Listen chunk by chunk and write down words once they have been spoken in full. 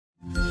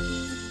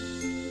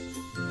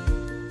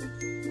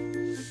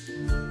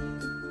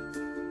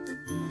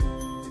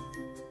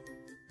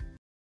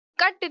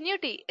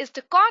Continuity is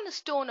the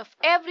cornerstone of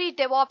every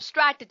DevOps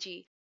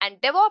strategy,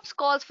 and DevOps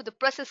calls for the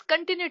process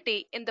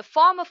continuity in the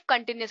form of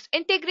continuous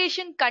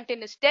integration,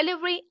 continuous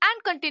delivery,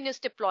 and continuous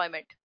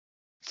deployment.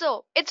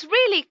 So, it's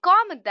really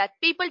common that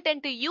people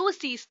tend to use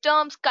these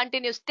terms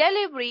continuous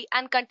delivery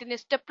and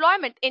continuous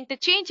deployment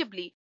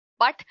interchangeably,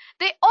 but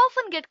they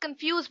often get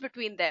confused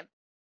between them.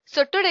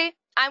 So, today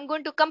I'm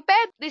going to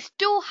compare these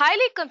two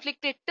highly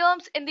conflicted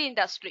terms in the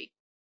industry.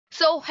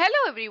 So,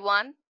 hello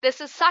everyone,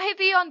 this is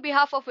Sahiti on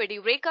behalf of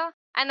Edureka,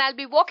 and I'll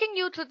be walking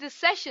you through this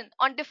session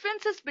on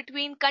differences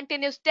between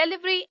continuous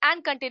delivery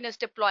and continuous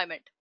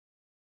deployment.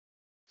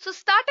 So,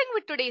 starting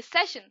with today's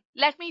session,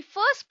 let me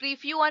first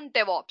brief you on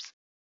DevOps.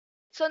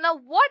 So now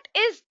what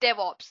is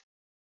DevOps?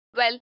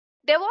 Well,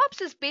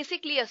 DevOps is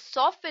basically a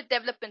software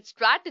development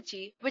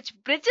strategy which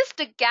bridges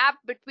the gap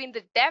between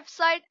the dev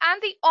side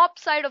and the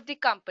ops side of the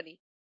company.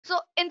 So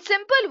in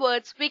simple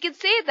words, we can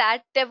say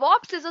that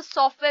DevOps is a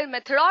software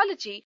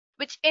methodology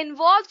which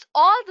involves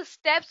all the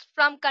steps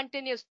from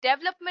continuous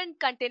development,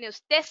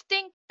 continuous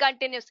testing,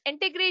 continuous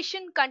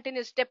integration,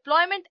 continuous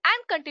deployment,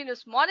 and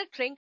continuous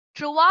monitoring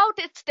throughout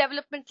its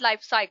development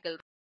lifecycle.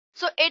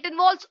 So it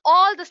involves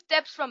all the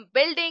steps from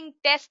building,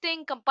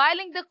 testing,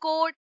 compiling the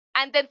code,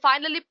 and then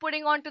finally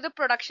putting onto the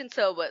production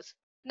servers.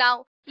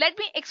 Now, let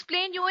me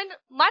explain you in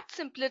much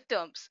simpler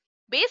terms.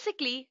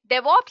 Basically,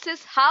 DevOps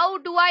is how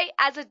do I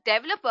as a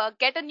developer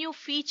get a new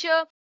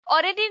feature or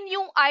any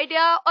new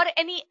idea or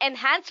any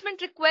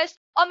enhancement request,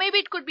 or maybe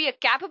it could be a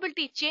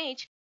capability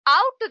change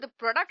out to the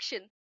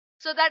production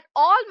so that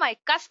all my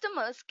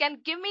customers can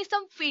give me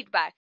some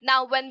feedback.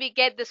 Now, when we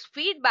get this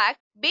feedback,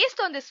 based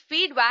on this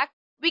feedback,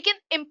 we can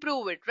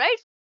improve it, right?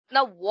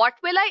 Now, what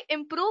will I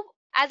improve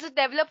as a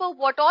developer?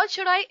 What all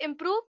should I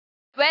improve?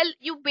 Well,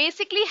 you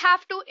basically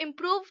have to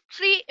improve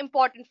three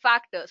important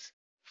factors.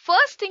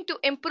 First thing to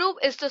improve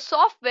is the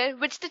software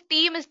which the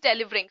team is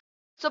delivering.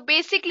 So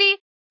basically,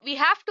 we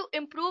have to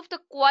improve the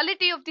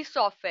quality of the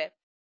software.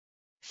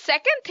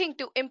 Second thing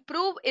to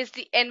improve is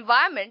the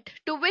environment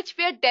to which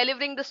we are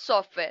delivering the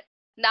software.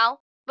 Now,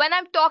 when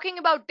I'm talking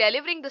about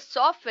delivering the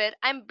software,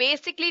 I'm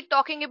basically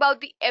talking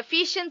about the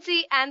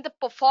efficiency and the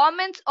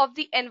performance of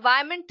the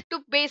environment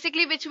to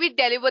basically which we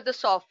deliver the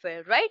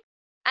software, right?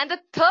 And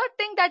the third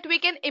thing that we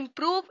can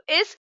improve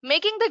is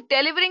making the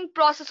delivering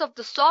process of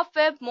the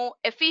software more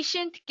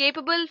efficient,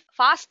 capable,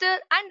 faster,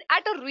 and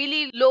at a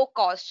really low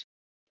cost.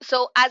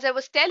 So, as I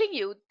was telling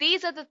you,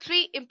 these are the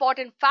three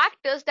important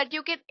factors that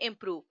you can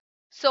improve.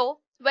 So,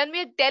 when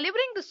we're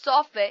delivering the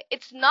software,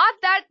 it's not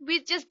that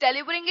we're just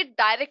delivering it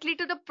directly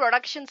to the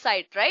production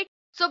site, right?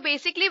 So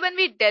basically, when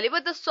we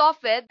deliver the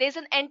software, there's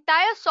an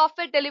entire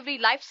software delivery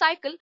life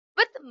cycle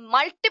with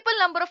multiple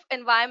number of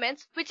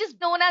environments, which is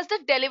known as the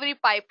delivery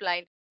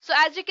pipeline. So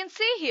as you can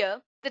see here,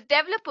 the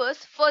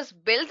developers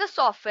first build the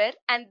software,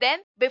 and then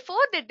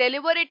before they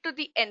deliver it to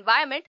the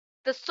environment,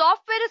 the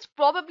software is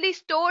probably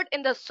stored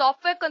in the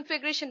software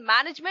configuration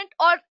management,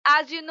 or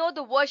as you know,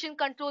 the version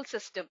control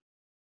system.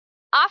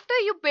 After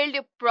you build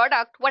your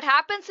product, what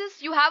happens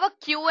is you have a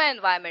QA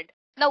environment.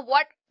 Now,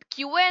 what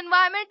QA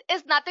environment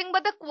is nothing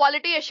but the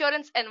quality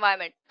assurance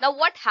environment. Now,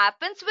 what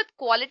happens with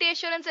quality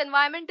assurance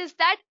environment is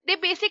that they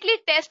basically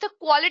test the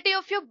quality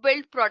of your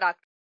build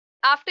product.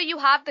 After you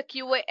have the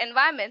QA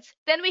environments,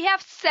 then we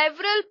have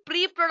several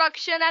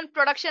pre-production and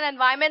production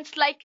environments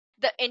like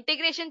the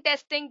integration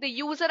testing, the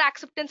user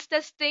acceptance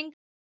testing,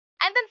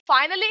 and then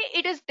finally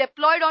it is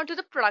deployed onto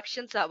the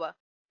production server.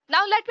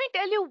 Now, let me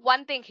tell you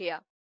one thing here.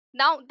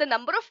 Now, the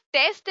number of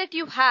tests that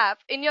you have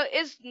in your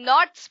is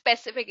not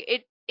specific.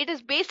 It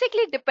is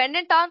basically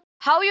dependent on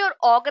how your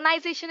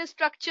organization is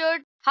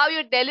structured, how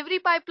your delivery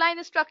pipeline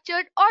is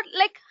structured, or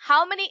like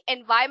how many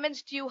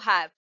environments do you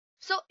have.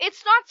 So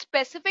it's not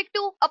specific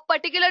to a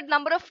particular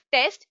number of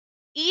tests.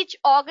 Each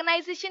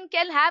organization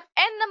can have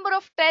n number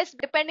of tests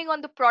depending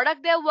on the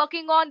product they're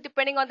working on,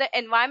 depending on the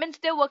environments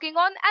they're working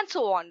on, and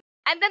so on.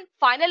 And then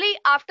finally,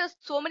 after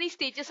so many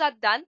stages are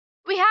done,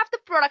 we have the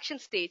production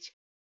stage.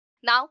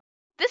 Now,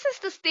 this is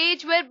the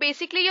stage where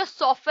basically your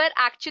software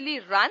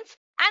actually runs,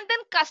 and then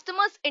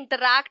customers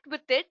interact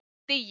with it,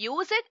 they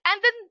use it,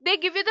 and then they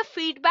give you the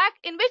feedback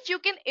in which you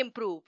can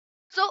improve.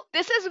 So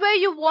this is where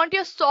you want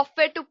your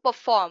software to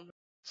perform.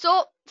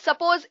 So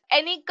suppose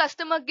any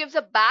customer gives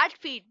a bad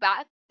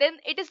feedback, then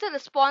it is the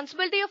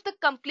responsibility of the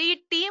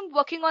complete team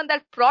working on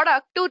that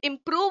product to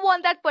improve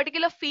on that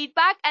particular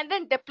feedback and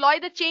then deploy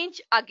the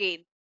change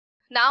again.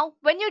 Now,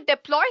 when you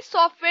deploy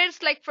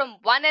softwares like from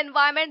one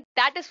environment,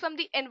 that is from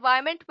the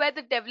environment where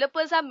the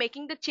developers are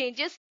making the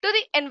changes to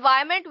the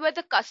environment where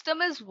the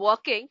customer is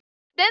working,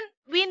 then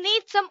we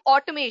need some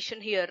automation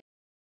here.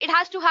 It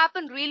has to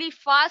happen really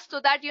fast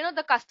so that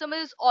the customer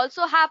is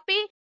also happy,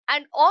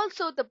 and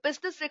also the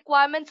business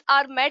requirements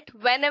are met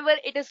whenever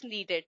it is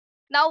needed.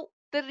 Now,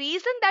 the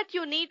reason that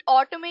you need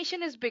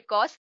automation is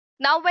because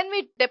now when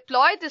we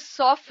deploy this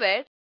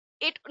software,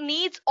 it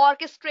needs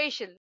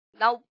orchestration.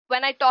 Now,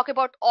 when I talk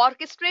about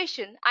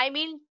orchestration, I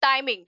mean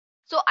timing.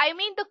 So I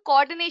mean the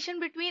coordination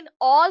between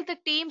all the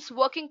teams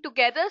working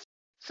together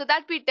so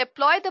that we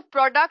deploy the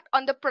product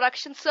on the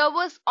production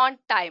servers on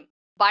time.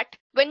 But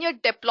when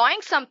you're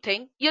deploying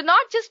something, you're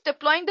not just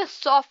deploying the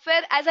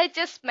software as I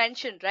just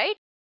mentioned, right?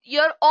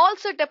 You're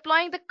also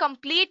deploying the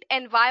complete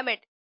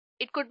environment.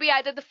 It could be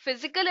either the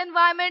physical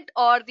environment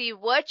or the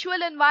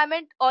virtual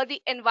environment or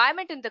the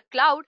environment in the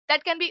cloud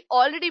that can be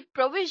already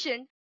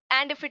provisioned.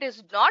 And if it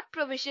is not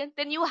provisioned,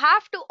 then you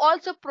have to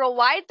also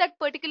provide that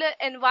particular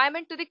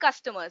environment to the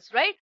customers,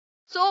 right?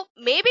 So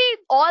maybe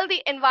all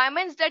the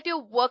environments that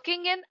you're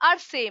working in are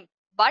same,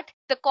 but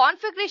the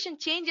configuration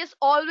changes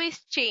always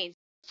change.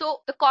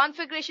 So the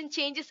configuration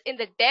changes in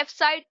the dev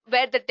side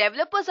where the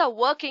developers are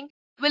working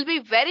will be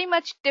very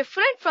much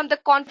different from the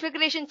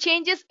configuration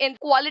changes in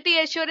quality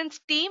assurance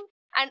team,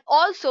 and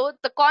also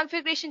the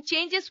configuration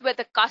changes where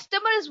the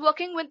customer is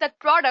working with that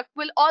product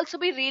will also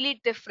be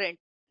really different.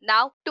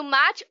 Now, to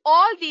match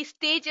all these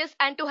stages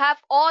and to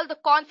have all the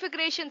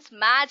configurations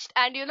matched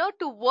and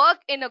to work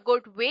in a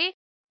good way,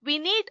 we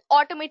need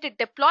automated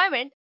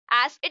deployment,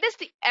 as it is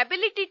the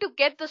ability to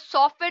get the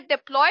software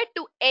deployed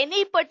to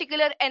any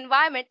particular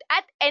environment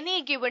at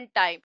any given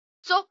time.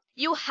 So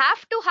you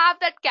have to have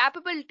that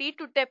capability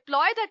to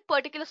deploy that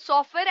particular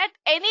software at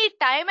any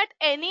time, at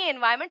any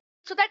environment,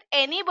 so that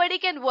anybody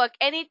can work.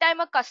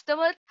 Anytime a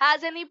customer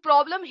has any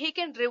problem, he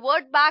can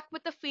revert back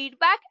with the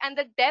feedback, and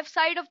the dev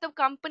side of the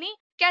company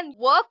can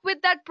work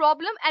with that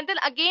problem and then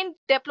again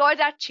deploy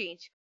that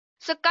change.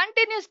 So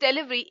continuous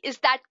delivery is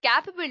that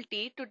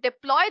capability to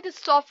deploy the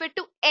software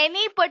to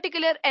any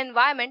particular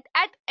environment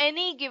at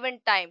any given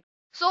time.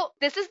 So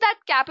this is that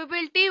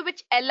capability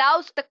which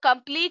allows the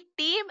complete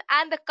team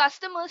and the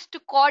customers to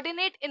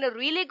coordinate in a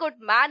really good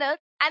manner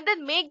and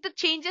then make the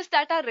changes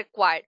that are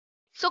required.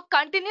 So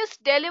continuous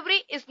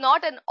delivery is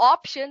not an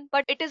option,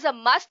 but it is a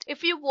must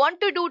if you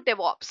want to do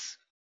DevOps.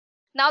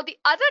 Now, the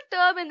other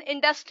term in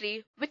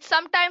industry which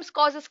sometimes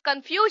causes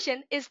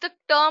confusion is the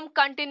term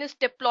continuous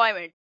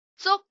deployment.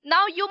 So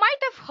now you might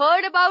have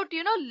heard about,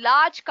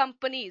 large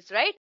companies,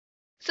 right?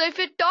 So if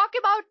you talk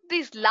about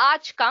these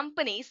large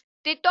companies,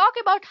 they talk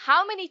about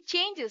how many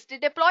changes they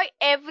deploy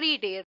every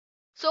day.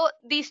 So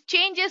these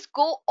changes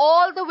go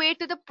all the way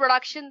to the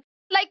production.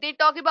 Like they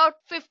talk about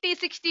 50,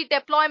 60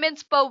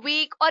 deployments per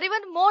week or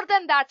even more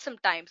than that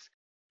sometimes.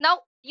 Now,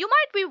 you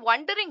might be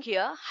wondering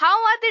here,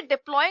 how are they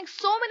deploying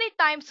so many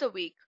times a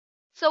week?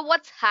 So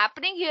what's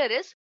happening here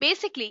is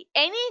basically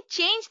any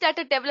change that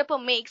a developer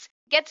makes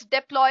gets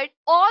deployed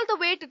all the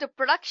way to the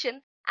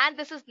production, and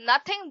this is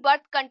nothing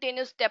but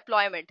continuous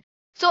deployment.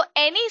 So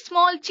any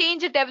small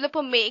change a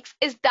developer makes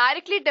is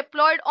directly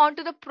deployed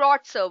onto the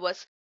prod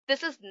servers.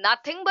 This is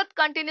nothing but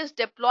continuous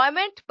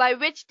deployment, by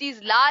which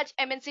these large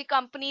MNC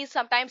companies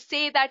sometimes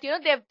say that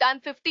they've done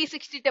 50,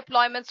 60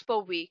 deployments per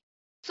week.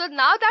 So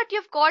now that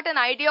you've got an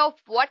idea of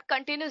what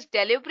continuous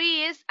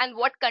delivery is and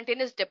what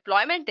continuous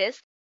deployment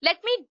is, let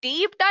me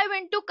deep dive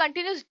into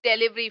continuous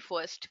delivery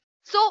first.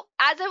 So,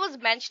 as I was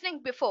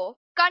mentioning before,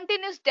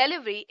 continuous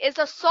delivery is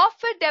a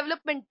software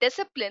development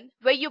discipline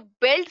where you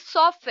build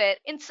software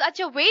in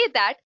such a way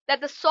that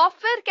the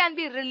software can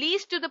be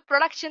released to the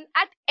production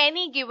at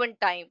any given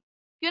time.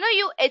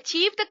 You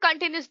achieve the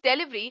continuous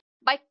delivery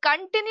by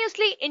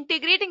continuously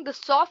integrating the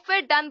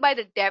software done by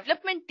the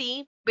development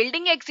team,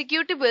 building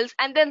executables,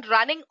 and then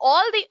running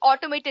all the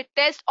automated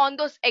tests on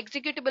those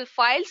executable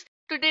files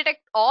to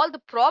detect all the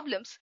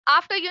problems.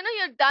 After you're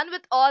done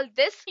with all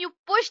this, you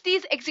push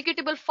these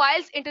executable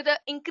files into the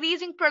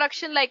increasing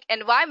production like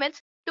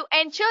environments to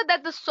ensure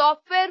that the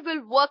software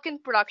will work in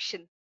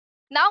production.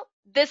 Now,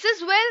 this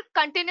is where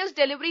continuous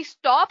delivery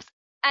stops,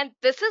 and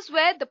this is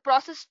where the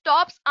process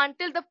stops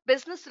until the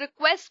business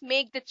requests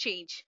make the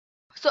change.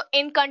 So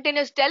in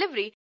continuous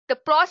delivery, the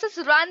process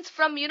runs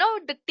from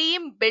the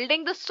team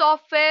building the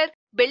software,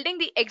 building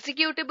the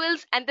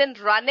executables, and then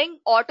running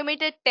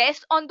automated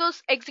tests on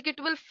those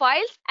executable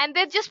files, and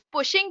they're just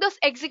pushing those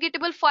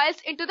executable files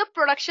into the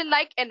production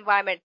like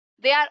environment.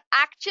 They are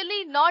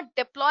actually not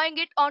deploying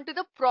it onto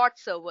the prod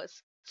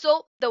servers.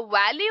 So the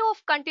value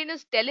of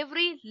continuous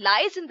delivery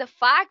lies in the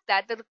fact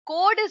that the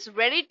code is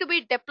ready to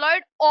be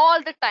deployed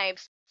all the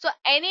times. So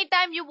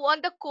anytime you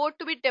want the code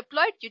to be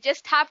deployed, you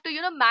just have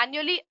to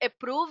manually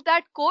approve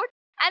that code,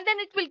 and then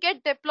it will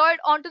get deployed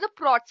onto the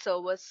prod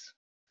servers.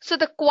 So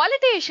the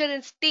quality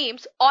assurance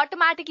teams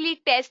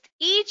automatically test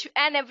each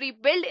and every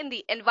build in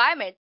the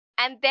environment,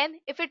 and then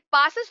if it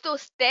passes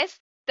those tests,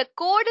 the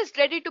code is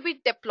ready to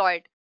be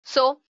deployed.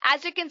 So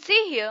as you can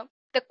see here,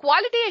 the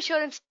quality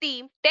assurance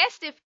team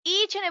tests if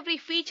each and every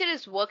feature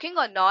is working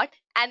or not,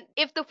 and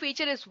if the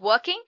feature is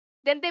working,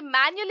 then they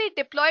manually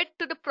deploy it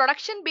to the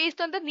production based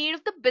on the need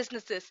of the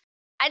businesses.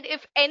 And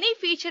if any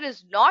feature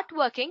is not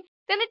working,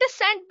 then it is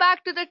sent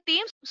back to the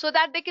teams so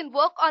that they can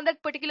work on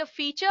that particular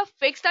feature,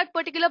 fix that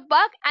particular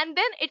bug, and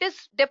then it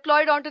is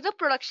deployed onto the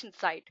production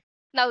side.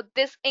 Now,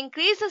 this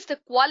increases the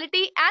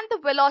quality and the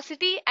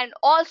velocity and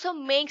also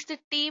makes the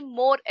team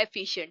more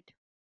efficient.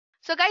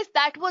 So guys,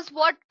 that was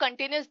what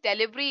continuous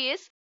delivery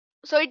is.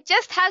 So it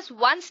just has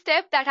one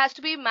step that has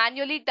to be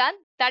manually done,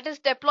 that is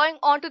deploying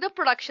onto the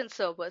production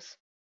servers.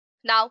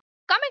 Now,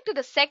 coming to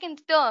the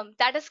second term,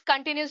 that is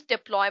continuous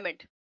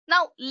deployment.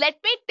 Now, let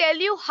me tell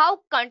you how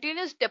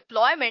continuous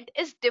deployment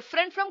is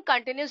different from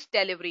continuous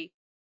delivery.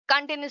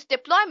 Continuous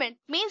deployment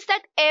means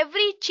that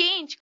every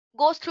change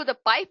goes through the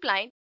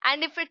pipeline,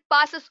 and if it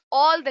passes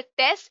all the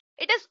tests,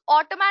 it is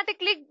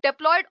automatically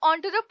deployed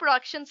onto the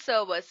production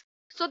servers.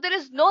 So there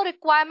is no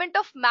requirement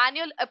of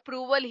manual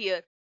approval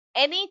here.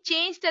 Any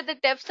change that the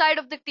dev side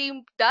of the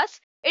team does,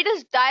 it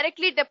is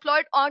directly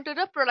deployed onto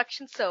the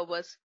production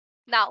servers.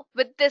 Now,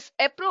 with this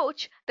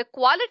approach, the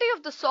quality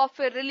of the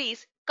software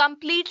release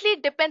completely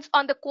depends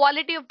on the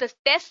quality of the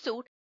test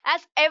suite,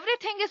 as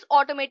everything is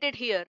automated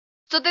here.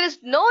 So there is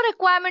no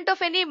requirement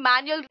of any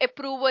manual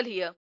approval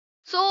here.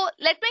 So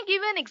let me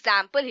give you an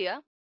example here.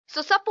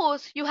 So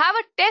suppose you have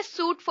a test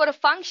suite for a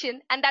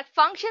function, and that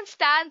function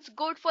stands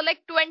good for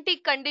like 20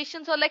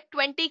 conditions or like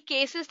 20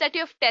 cases that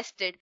you have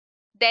tested.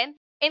 Then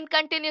in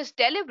continuous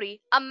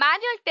delivery, a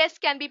manual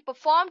test can be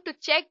performed to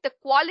check the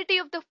quality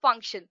of the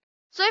function.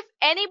 So if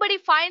anybody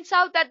finds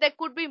out that there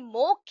could be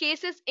more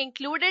cases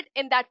included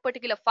in that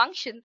particular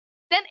function,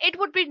 then it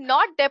would be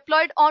not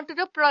deployed onto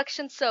the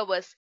production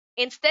servers.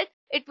 Instead,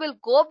 it will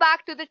go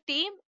back to the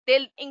team.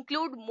 They'll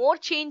include more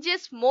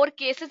changes, more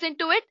cases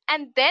into it,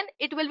 and then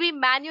it will be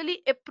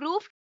manually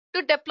approved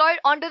to deploy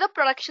onto the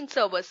production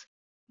servers.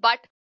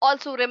 But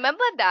also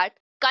remember that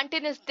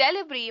continuous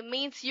delivery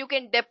means you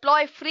can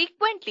deploy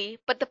frequently,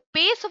 but the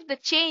pace of the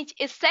change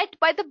is set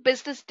by the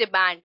business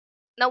demand.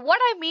 Now, what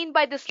I mean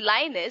by this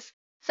line is,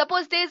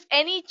 suppose there's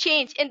any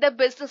change in the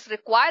business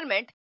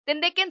requirement, then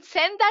they can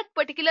send that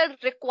particular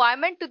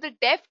requirement to the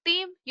dev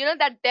team.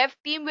 That dev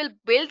team will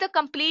build the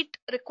complete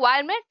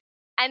requirement,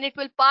 and it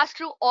will pass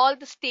through all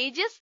the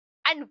stages.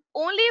 And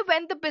only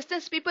when the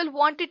business people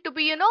want it to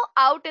be,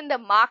 out in the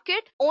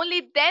market,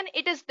 only then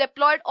it is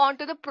deployed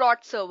onto the prod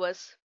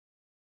servers.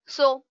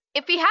 So,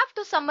 if we have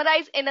to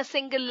summarize in a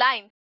single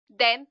line,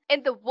 then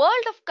in the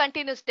world of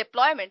continuous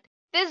deployment,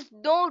 there's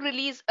no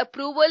release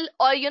approval,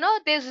 or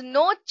there's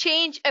no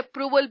change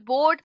approval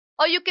board,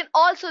 or you can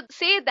also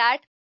say that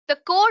the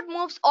code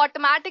moves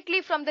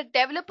automatically from the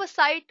developer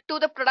side to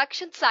the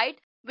production side,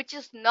 which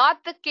is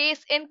not the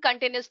case in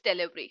continuous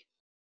delivery.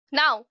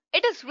 Now,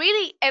 it is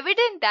really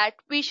evident that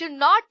we should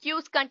not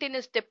use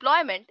continuous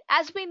deployment,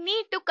 as we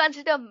need to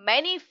consider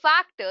many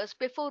factors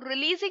before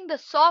releasing the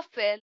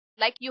software.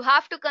 Like, you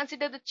have to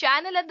consider the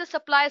channel and the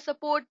supplier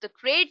support, the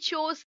trade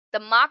shows, the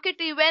market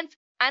events,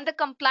 and the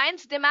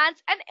compliance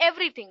demands, and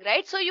everything,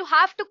 right? So you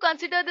have to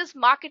consider this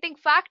marketing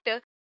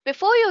factor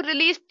before you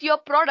release your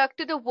product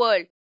to the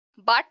world.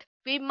 But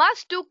we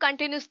must do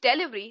continuous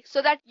delivery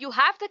so that you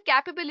have the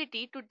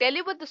capability to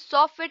deliver the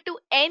software to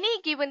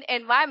any given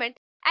environment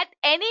at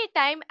any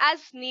time as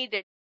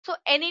needed. So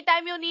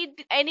anytime you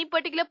need any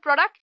particular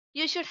product,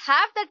 you should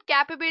have that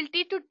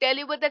capability to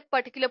deliver that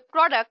particular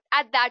product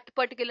at that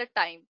particular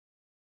time.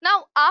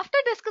 Now, after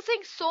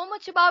discussing so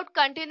much about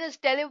continuous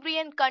delivery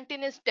and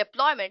continuous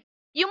deployment,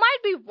 you might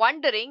be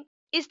wondering,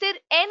 is there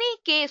any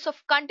case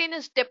of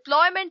continuous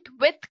deployment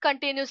with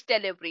continuous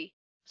delivery?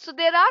 So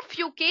there are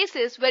few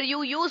cases where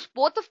you use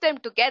both of them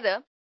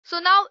together. So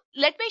now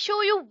let me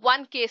show you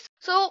one case.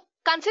 So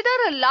consider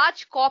a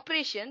large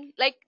corporation.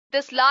 Like,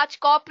 this large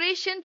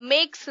corporation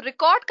makes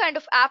record kind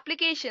of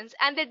applications,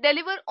 and they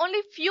deliver only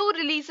few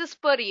releases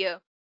per year.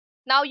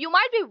 Now you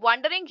might be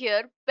wondering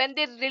here, when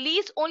they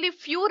release only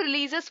few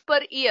releases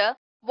per year,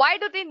 why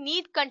do they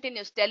need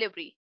continuous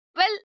delivery?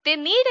 Well, they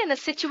need in a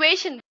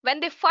situation when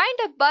they find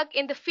a bug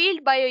in the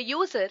field by a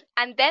user,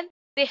 and then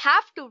they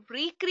have to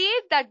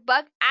recreate that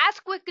bug as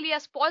quickly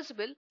as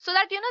possible so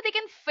that they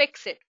can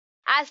fix it.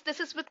 As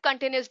this is with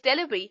continuous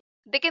delivery,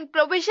 they can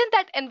provision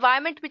that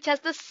environment which has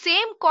the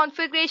same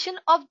configuration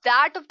of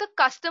that of the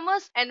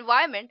customer's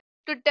environment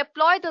to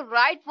deploy the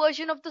right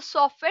version of the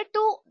software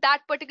to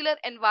that particular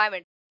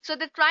environment. So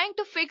they're trying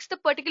to fix the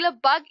particular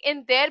bug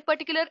in their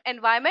particular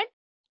environment,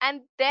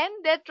 and then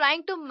they're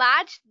trying to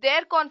match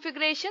their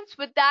configurations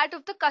with that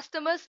of the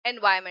customer's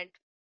environment.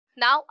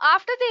 Now,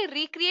 after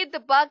they recreate the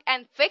bug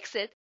and fix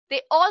it,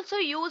 they also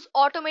use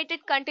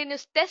automated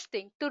continuous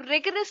testing to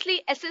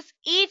rigorously assess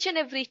each and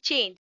every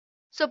change.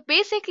 So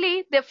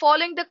basically, they're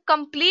following the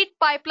complete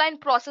pipeline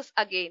process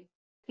again.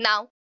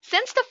 Now,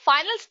 since the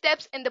final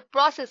steps in the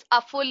process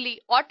are fully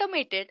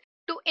automated,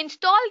 to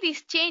install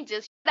these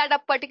changes that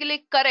are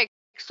particularly correct.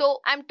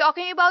 So I'm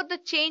talking about the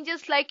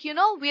changes like,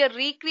 we are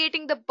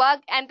recreating the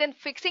bug and then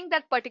fixing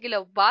that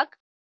particular bug.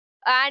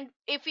 And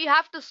if we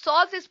have to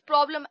solve this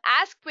problem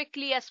as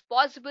quickly as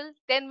possible,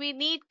 then we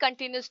need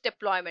continuous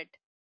deployment.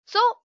 So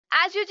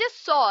as you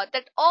just saw,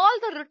 that all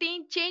the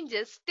routine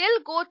changes still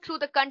go through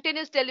the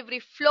continuous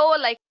delivery flow,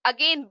 like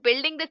again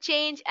building the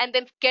change and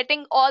then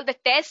getting all the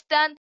tests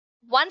done.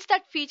 Once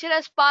that feature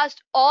has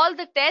passed all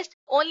the tests,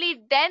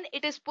 only then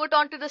it is put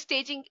onto the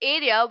staging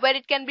area where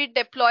it can be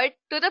deployed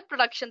to the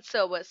production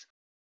servers.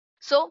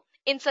 So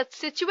in such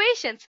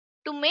situations,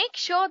 to make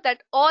sure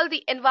that all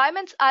the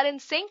environments are in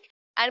sync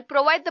and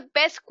provide the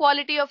best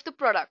quality of the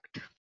product.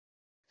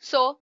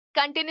 So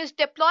continuous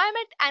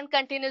deployment and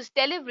continuous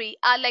delivery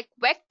are like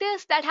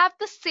vectors that have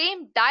the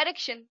same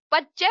direction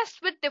but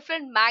just with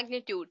different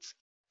magnitudes.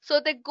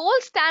 So the goal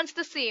stands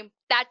the same,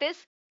 that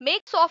is,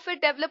 make software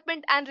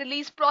development and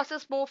release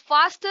process more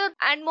faster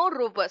and more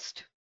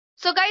robust.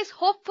 So guys,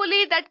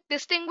 hopefully that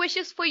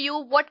distinguishes for you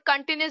what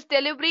continuous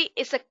delivery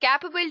is a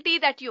capability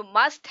that you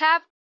must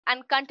have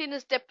and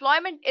continuous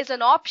deployment is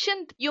an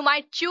option you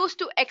might choose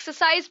to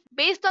exercise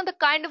based on the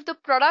kind of the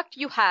product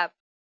you have.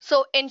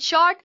 So in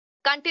short,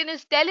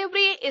 continuous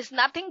delivery is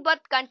nothing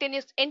but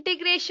continuous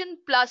integration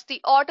plus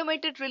the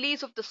automated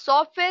release of the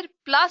software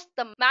plus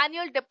the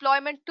manual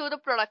deployment to the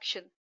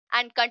production.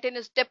 And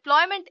continuous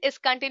deployment is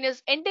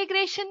continuous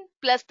integration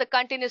plus the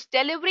continuous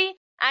delivery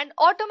and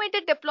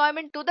automated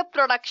deployment to the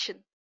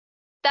production.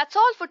 That's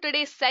all for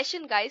today's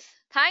session, guys.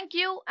 Thank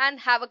you and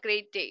have a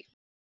great day.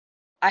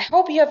 I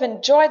hope you have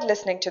enjoyed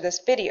listening to this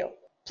video.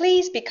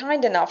 Please be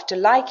kind enough to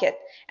like it,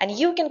 and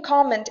you can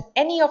comment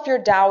any of your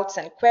doubts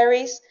and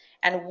queries,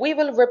 and we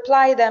will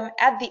reply them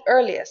at the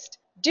earliest.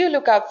 Do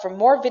look out for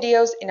more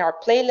videos in our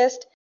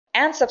playlist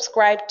and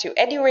subscribe to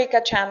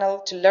Edureka channel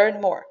to learn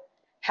more.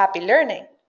 Happy learning!